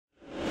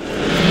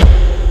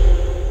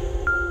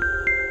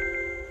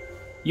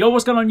Yo,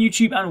 what's going on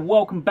YouTube, and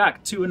welcome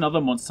back to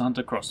another Monster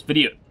Hunter Cross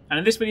video. And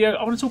in this video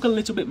I want to talk a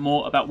little bit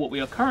more about what we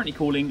are currently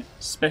calling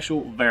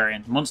special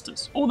variant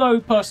monsters. Although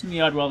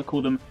personally I'd rather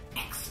call them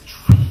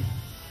extreme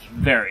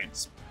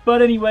variants.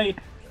 But anyway,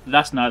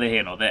 that's neither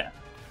here nor there.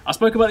 I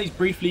spoke about these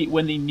briefly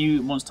when the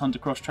new Monster Hunter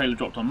Cross trailer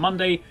dropped on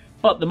Monday,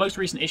 but the most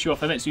recent issue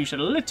of Arekkz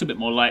shed a little bit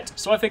more light,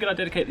 so I figured I'd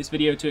dedicate this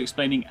video to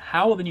explaining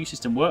how the new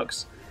system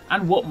works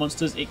and what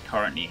monsters it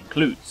currently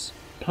includes.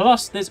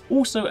 Plus, there's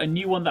also a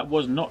new one that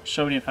was not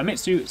shown in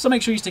Famitsu, so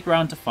make sure you stick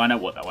around to find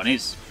out what that one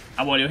is.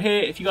 And while you're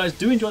here, if you guys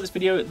do enjoy this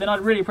video, then I'd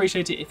really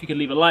appreciate it if you could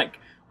leave a like.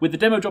 With the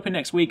demo dropping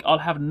next week, I'll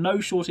have no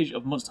shortage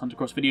of Monster Hunter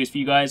Cross videos for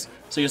you guys,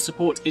 so your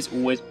support is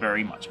always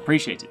very much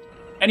appreciated.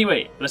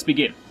 Anyway, let's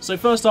begin. So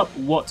first up,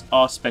 what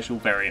are special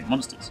variant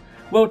monsters?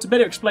 Well, to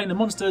better explain the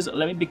monsters,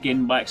 let me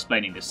begin by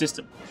explaining the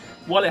system.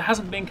 While it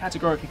hasn't been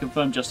categorically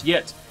confirmed just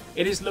yet,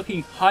 it is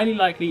looking highly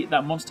likely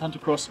that Monster Hunter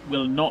Cross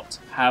will not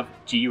have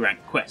G rank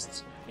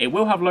quests. It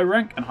will have low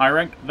rank and high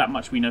rank, that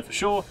much we know for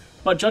sure,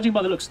 but judging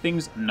by the looks of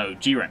things, no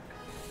G rank.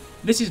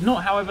 This is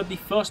not, however, the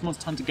first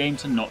Monster Hunter game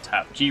to not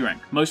have G rank.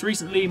 Most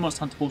recently, Monster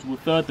Hunter Portable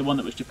 3rd, the one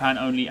that was Japan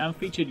only and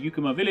featured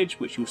Yukima Village,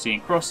 which you'll see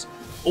in Cross,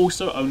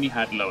 also only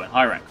had low and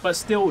high rank, but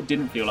still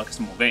didn't feel like a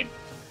small game.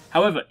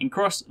 However, in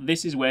Cross,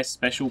 this is where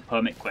special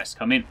permit quests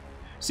come in.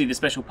 See, the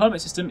special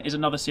permit system is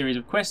another series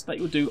of quests that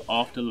you'll do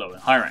after low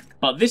and high rank,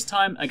 but this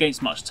time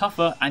against much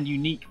tougher and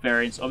unique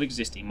variants of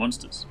existing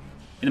monsters.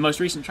 In the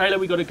most recent trailer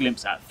we got a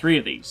glimpse at 3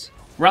 of these: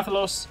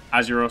 Rathalos,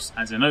 Azeros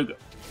and Zenogre.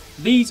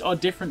 These are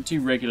different to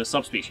regular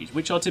subspecies,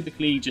 which are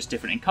typically just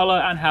different in colour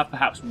and have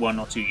perhaps 1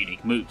 or 2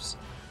 unique moves.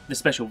 The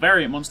special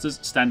variant monsters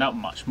stand out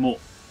much more.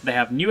 They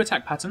have new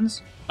attack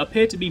patterns,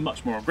 appear to be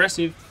much more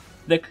aggressive,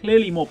 they're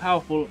clearly more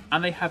powerful,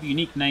 and they have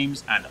unique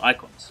names and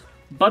icons.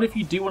 But if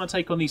you do want to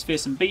take on these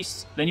fearsome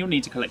beasts, then you'll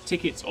need to collect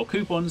tickets or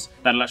coupons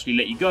that'll actually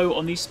let you go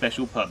on these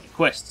special permit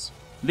quests.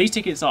 These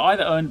tickets are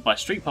either earned by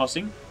street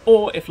passing,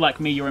 or if like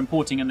me you're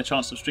importing and the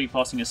chance of street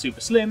passing is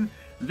super slim,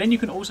 then you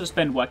can also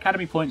spend Y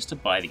Academy points to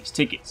buy these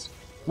tickets.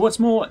 What's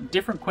more,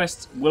 different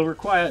quests will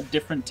require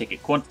different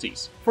ticket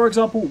quantities. For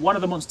example, one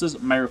of the monsters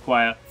may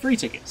require 3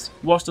 tickets,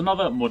 whilst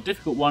another, more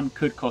difficult one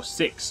could cost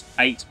 6,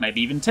 8, maybe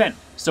even 10.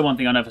 So one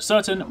thing I know for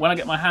certain, when I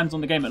get my hands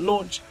on the game at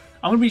launch,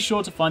 I'm going to be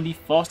sure to find the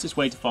fastest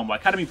way to farm Y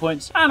Academy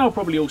points, and I'll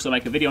probably also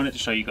make a video on it to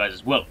show you guys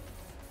as well.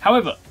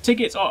 However,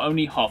 tickets are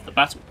only half the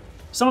battle.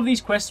 Some of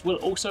these quests will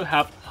also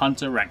have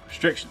hunter rank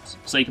restrictions,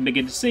 so you can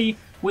begin to see,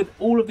 with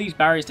all of these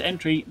barriers to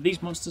entry,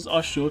 these monsters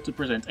are sure to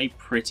present a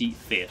pretty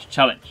fierce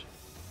challenge.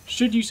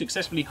 Should you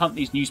successfully hunt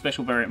these new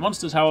special variant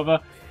monsters,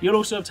 however, you'll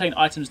also obtain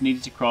items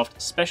needed to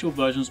craft special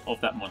versions of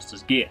that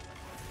monster's gear.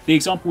 The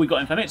example we got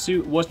in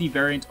Famitsu was the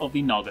variant of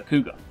the Naga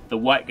Cougar, the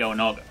White Girl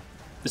Naga.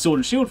 The Sword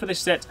and Shield for this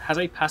set has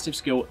a passive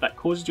skill that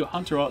causes your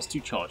hunter arts to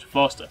charge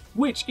faster,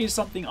 which is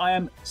something I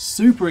am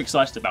super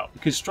excited about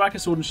because Striker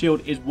Sword and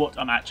Shield is what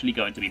I'm actually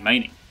going to be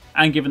maining.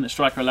 And given that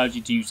Striker allows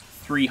you to use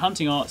 3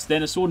 hunting arts,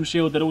 then a Sword and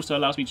Shield that also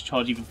allows me to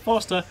charge even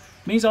faster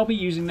means I'll be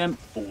using them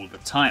all the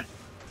time.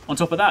 On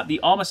top of that, the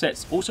armor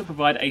sets also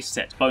provide a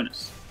set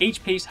bonus.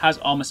 Each piece has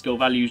armor skill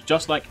values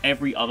just like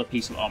every other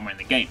piece of armor in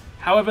the game.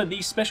 However,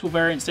 these special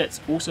variant sets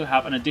also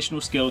have an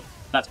additional skill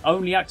that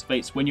only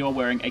activates when you are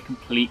wearing a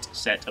complete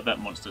set of that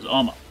monster's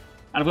armor.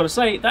 And I've got to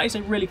say, that is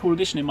a really cool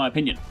addition in my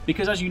opinion,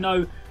 because as you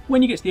know,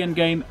 when you get to the end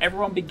game,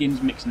 everyone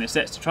begins mixing their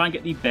sets to try and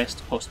get the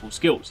best possible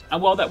skills.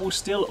 And while that will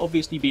still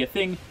obviously be a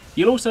thing,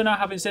 you'll also now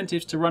have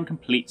incentives to run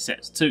complete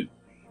sets too.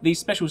 These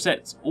special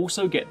sets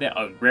also get their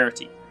own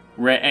rarity,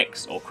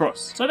 Arekkz or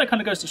Cross, so that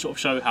kind of goes to sort of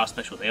show how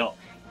special they are.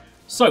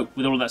 So,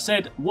 with all of that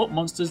said, what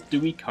monsters do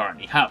we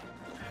currently have?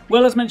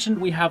 Well, as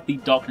mentioned, we have the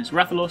Darkness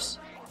Rathalos,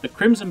 the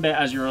Crimson Bear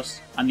Azeros,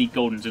 and the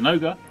Golden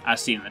Zenogre,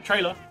 as seen in the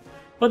trailer,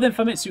 but then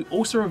Famitsu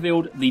also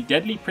revealed the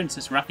Deadly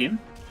Princess Rathian,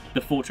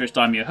 the Fortress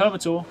Daimyo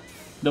Hermitor,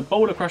 the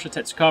Boulder Crusher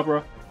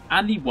Tetsukabra,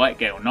 and the White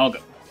Gale Naga.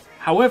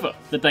 However,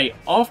 the day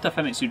after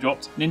Famitsu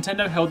dropped,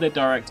 Nintendo held their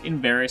Direct in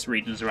various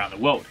regions around the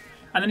world,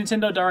 and the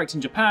Nintendo Direct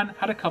in Japan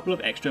had a couple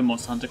of extra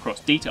Monster Hunter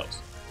Cross details.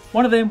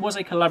 One of them was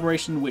a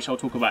collaboration which I'll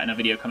talk about in a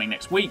video coming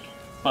next week,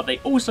 but they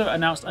also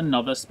announced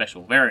another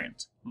special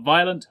variant,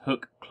 Violent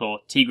Hook Claw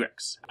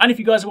Tigrex. And if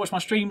you guys have watched my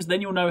streams, then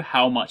you'll know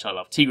how much I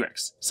love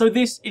Tigrex. So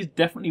this is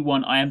definitely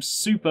one I am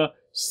super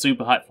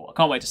hyped for. I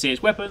can't wait to see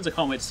its weapons, I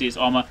can't wait to see its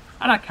armor,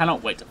 and I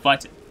cannot wait to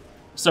fight it.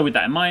 So with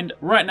that in mind,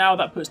 right now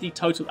that puts the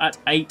total at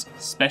 8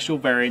 special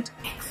variant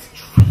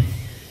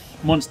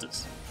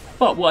monsters.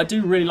 But what I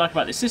do really like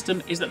about this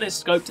system is that there's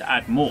scope to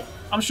add more.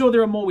 I'm sure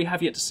there are more we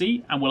have yet to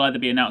see and will either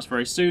be announced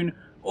very soon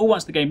or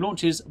once the game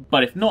launches,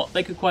 but if not,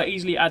 they could quite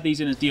easily add these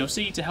in as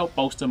DLC to help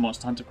bolster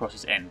Monster Hunter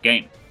Cross's end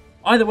game.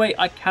 Either way,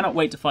 I cannot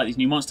wait to fight these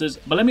new monsters,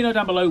 but let me know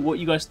down below what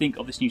you guys think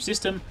of this new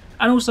system,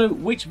 and also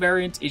which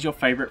variant is your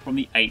favourite from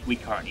the 8 we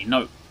currently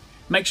know.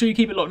 Make sure you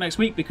keep it locked next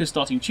week because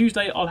starting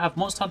Tuesday I'll have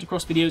Monster Hunter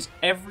Cross videos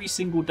every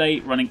single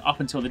day running up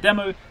until the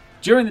demo,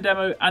 during the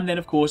demo, and then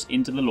of course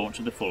into the launch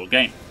of the full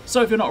game.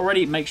 So if you're not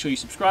already, make sure you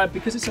subscribe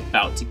because it's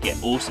about to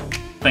get awesome.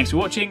 Thanks for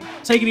watching,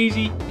 take it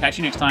easy, catch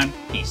you next time,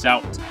 peace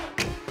out.